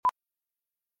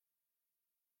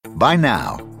By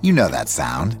now, you know that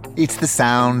sound. It's the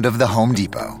sound of the Home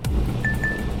Depot.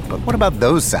 But what about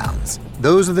those sounds?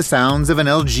 Those are the sounds of an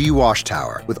LG wash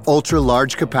tower with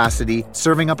ultra-large capacity,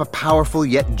 serving up a powerful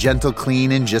yet gentle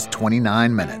clean in just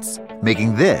 29 minutes.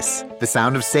 Making this the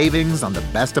sound of savings on the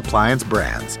best appliance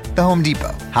brands. The Home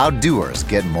Depot. How doers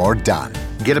get more done.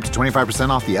 Get up to 25%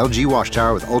 off the LG wash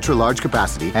tower with ultra-large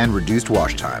capacity and reduced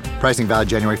wash time. Pricing valid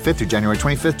January 5th through January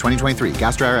 25th, 2023.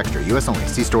 Gas dryer extra. U.S. only.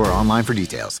 See store or online for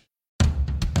details.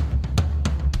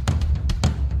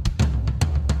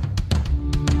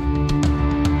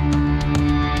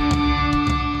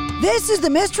 This is the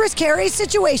Mistress Carrie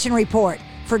Situation Report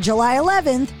for July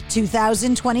 11th,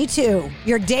 2022.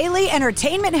 Your daily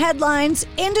entertainment headlines,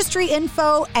 industry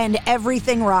info, and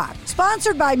everything rock.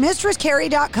 Sponsored by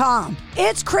MistressCarrie.com.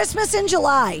 It's Christmas in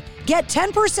July. Get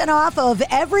 10% off of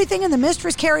everything in the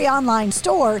Mistress Carrie online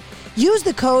store. Use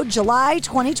the code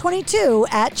JULY2022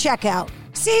 at checkout.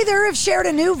 Seether have shared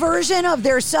a new version of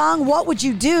their song What Would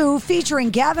You Do featuring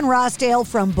Gavin Rossdale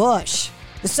from Bush.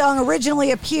 The song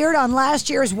originally appeared on last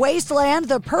year's Wasteland,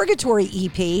 the Purgatory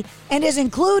EP, and is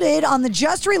included on the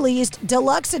just-released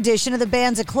deluxe edition of the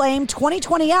band's acclaimed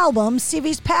 2020 album,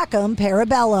 Civis Pacem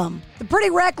Parabellum. The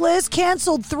Pretty Reckless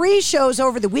canceled 3 shows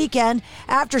over the weekend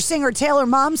after singer Taylor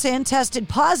Momsen tested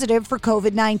positive for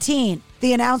COVID-19.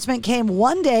 The announcement came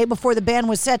one day before the band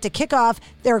was set to kick off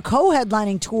their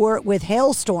co-headlining tour with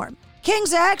Hailstorm.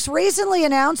 King's X recently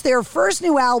announced their first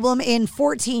new album in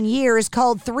 14 years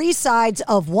called 3 Sides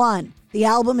of One. The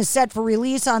album is set for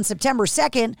release on September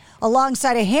 2nd,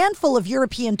 alongside a handful of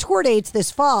European tour dates this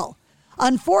fall.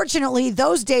 Unfortunately,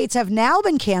 those dates have now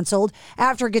been canceled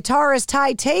after guitarist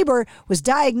Ty Tabor was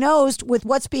diagnosed with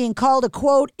what's being called a,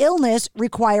 quote, illness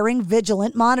requiring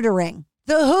vigilant monitoring.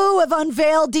 The Who have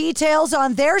unveiled details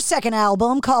on their second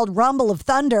album called Rumble of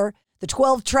Thunder. The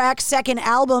 12-track second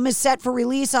album is set for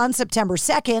release on September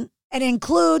 2nd and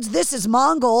includes This Is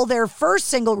Mongol, their first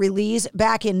single release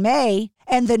back in May,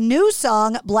 and the new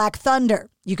song Black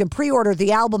Thunder. You can pre-order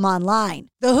the album online.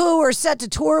 The Who are set to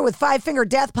tour with Five Finger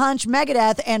Death Punch,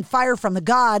 Megadeth, and Fire from the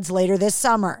Gods later this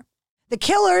summer. The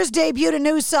Killers debuted a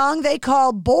new song they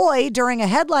call Boy during a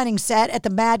headlining set at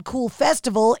the Mad Cool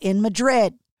Festival in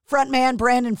Madrid. Frontman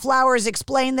Brandon Flowers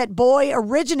explained that Boy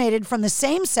originated from the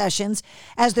same sessions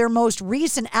as their most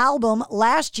recent album,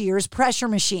 last year's Pressure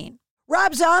Machine.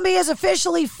 Rob Zombie has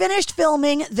officially finished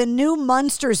filming the new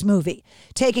Munsters movie,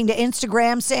 taking to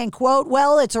Instagram saying, quote,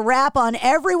 well, it's a wrap on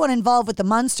everyone involved with the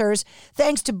Munsters.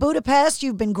 Thanks to Budapest,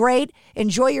 you've been great.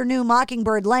 Enjoy your new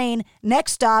Mockingbird Lane.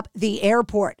 Next stop, the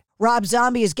airport. Rob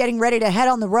Zombie is getting ready to head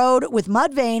on the road with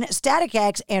Mudvayne, Static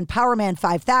X, and Powerman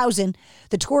 5000.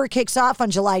 The tour kicks off on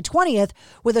July 20th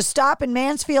with a stop in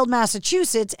Mansfield,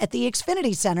 Massachusetts at the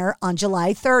Xfinity Center on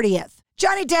July 30th.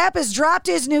 Johnny Depp has dropped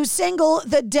his new single,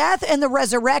 The Death and the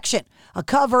Resurrection, a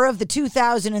cover of the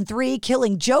 2003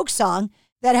 Killing Joke song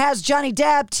that has Johnny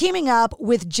Depp teaming up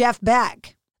with Jeff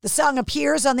Beck. The song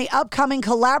appears on the upcoming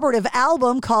collaborative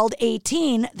album called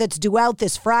 18 that's due out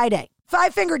this Friday.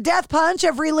 Five Finger Death Punch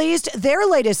have released their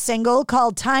latest single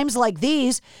called Times Like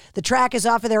These. The track is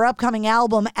off of their upcoming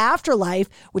album Afterlife,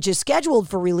 which is scheduled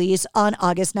for release on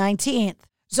August 19th.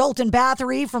 Zoltan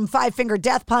Bathory from Five Finger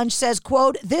Death Punch says,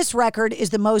 quote, this record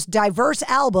is the most diverse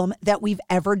album that we've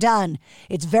ever done.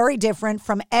 It's very different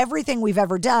from everything we've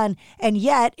ever done, and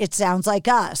yet it sounds like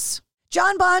us.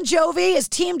 John Bon Jovi is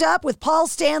teamed up with Paul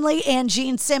Stanley and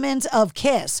Gene Simmons of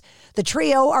Kiss. The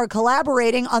trio are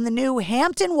collaborating on the new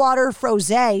Hampton Water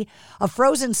Frosé, a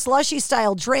frozen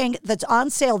slushy-style drink that's on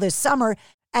sale this summer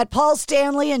at Paul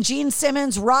Stanley and Gene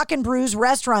Simmons' Rock and Brews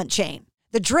restaurant chain.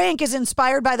 The drink is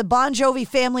inspired by the Bon Jovi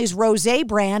family's rosé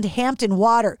brand, Hampton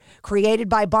Water, created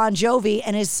by Bon Jovi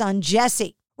and his son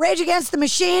Jesse. Rage Against the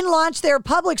Machine launched their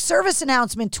public service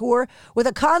announcement tour with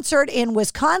a concert in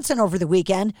Wisconsin over the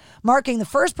weekend, marking the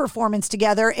first performance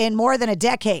together in more than a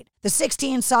decade. The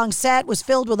 16-song set was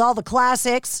filled with all the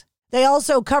classics. They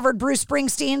also covered Bruce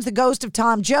Springsteen's The Ghost of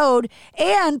Tom Joad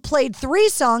and played 3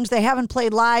 songs they haven't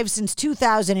played live since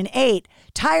 2008,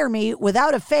 Tire Me,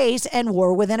 Without a Face, and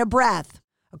War Within a Breath.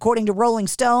 According to Rolling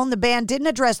Stone, the band didn't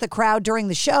address the crowd during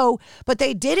the show, but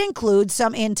they did include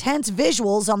some intense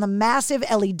visuals on the massive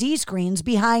LED screens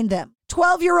behind them.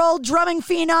 12-year-old drumming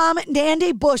phenom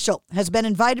Nandi Bushell has been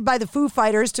invited by the Foo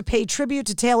Fighters to pay tribute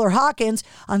to Taylor Hawkins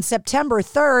on September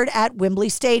 3rd at Wembley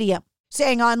Stadium.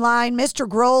 Saying online, Mr.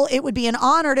 Grohl, it would be an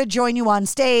honor to join you on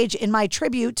stage in my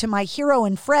tribute to my hero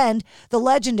and friend, the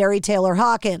legendary Taylor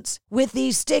Hawkins. With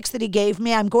these sticks that he gave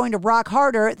me, I'm going to rock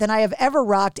harder than I have ever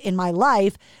rocked in my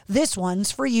life. This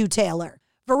one's for you, Taylor.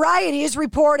 Variety is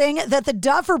reporting that the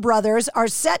Duffer Brothers are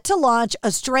set to launch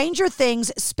a Stranger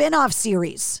Things spin-off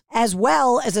series, as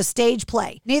well as a stage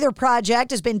play. Neither project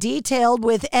has been detailed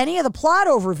with any of the plot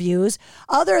overviews,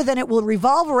 other than it will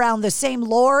revolve around the same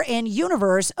lore and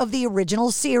universe of the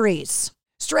original series.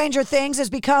 Stranger Things has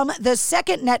become the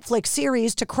second Netflix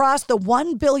series to cross the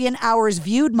 1 billion hours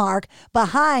viewed mark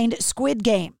behind Squid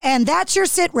Game. And that's your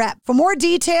Sit Rep. For more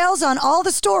details on all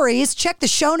the stories, check the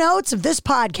show notes of this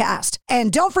podcast.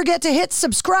 And don't forget to hit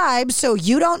subscribe so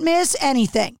you don't miss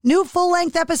anything. New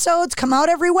full-length episodes come out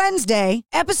every Wednesday.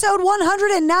 Episode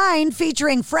 109,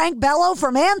 featuring Frank Bello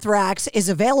from Anthrax, is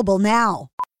available now.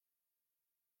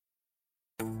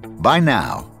 By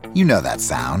now, you know that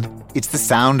sound. It's the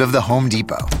sound of the Home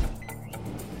Depot.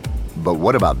 But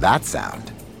what about that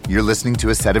sound? You're listening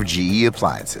to a set of GE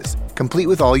appliances, complete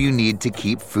with all you need to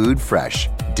keep food fresh,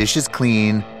 dishes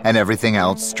clean, and everything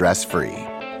else stress-free.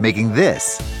 Making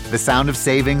this the sound of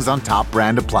savings on top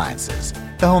brand appliances.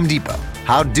 The Home Depot.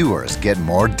 How doers get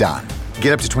more done.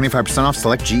 Get up to 25% off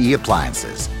select GE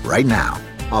appliances right now.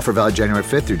 Offer valid January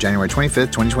 5th through January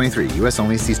 25th, 2023. U.S.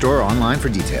 only. See store or online for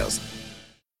details.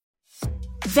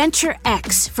 Venture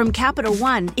X from Capital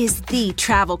One is the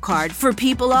travel card for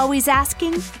people always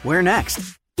asking, where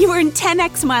next? You earn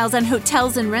 10x miles on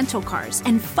hotels and rental cars,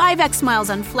 and 5x miles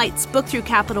on flights booked through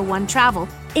Capital One Travel,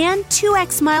 and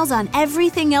 2x miles on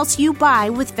everything else you buy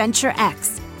with Venture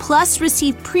X. Plus,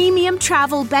 receive premium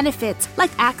travel benefits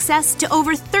like access to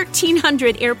over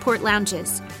 1,300 airport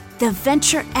lounges. The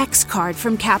Venture X card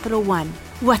from Capital One.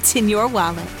 What's in your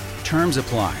wallet? Terms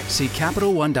apply. See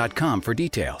CapitalOne.com for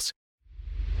details.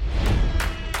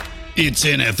 It's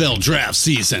NFL draft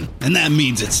season, and that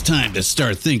means it's time to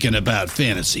start thinking about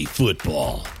fantasy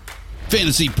football.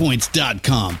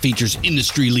 FantasyPoints.com features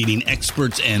industry-leading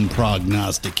experts and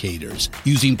prognosticators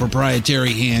using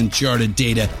proprietary hand-charted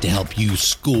data to help you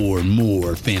score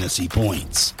more fantasy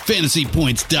points.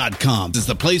 FantasyPoints.com is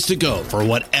the place to go for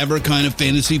whatever kind of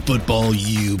fantasy football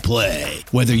you play.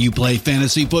 Whether you play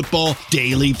fantasy football,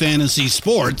 daily fantasy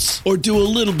sports, or do a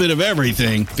little bit of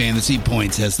everything, Fantasy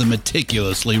Points has the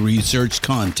meticulously researched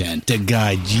content to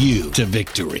guide you to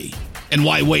victory. And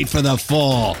why wait for the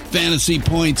fall? Fantasy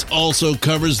Points also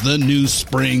covers the new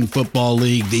spring football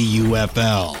league, the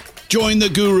UFL. Join the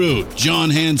guru, John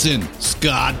Hansen,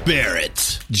 Scott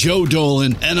Barrett, Joe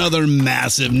Dolan, and other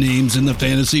massive names in the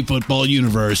fantasy football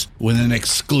universe with an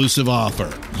exclusive offer.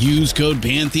 Use code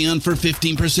Pantheon for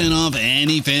 15% off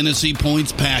any Fantasy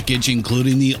Points package,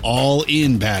 including the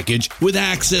all-in package, with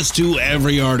access to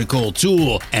every article,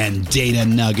 tool, and data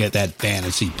nugget that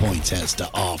Fantasy Points has to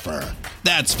offer.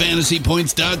 That's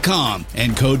FantasyPoints.com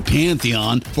and code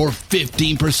Pantheon for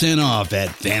 15% off at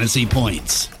Fantasy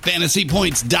Points.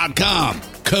 FantasyPoints.com,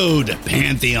 code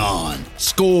Pantheon.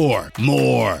 Score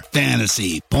more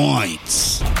fantasy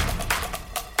points.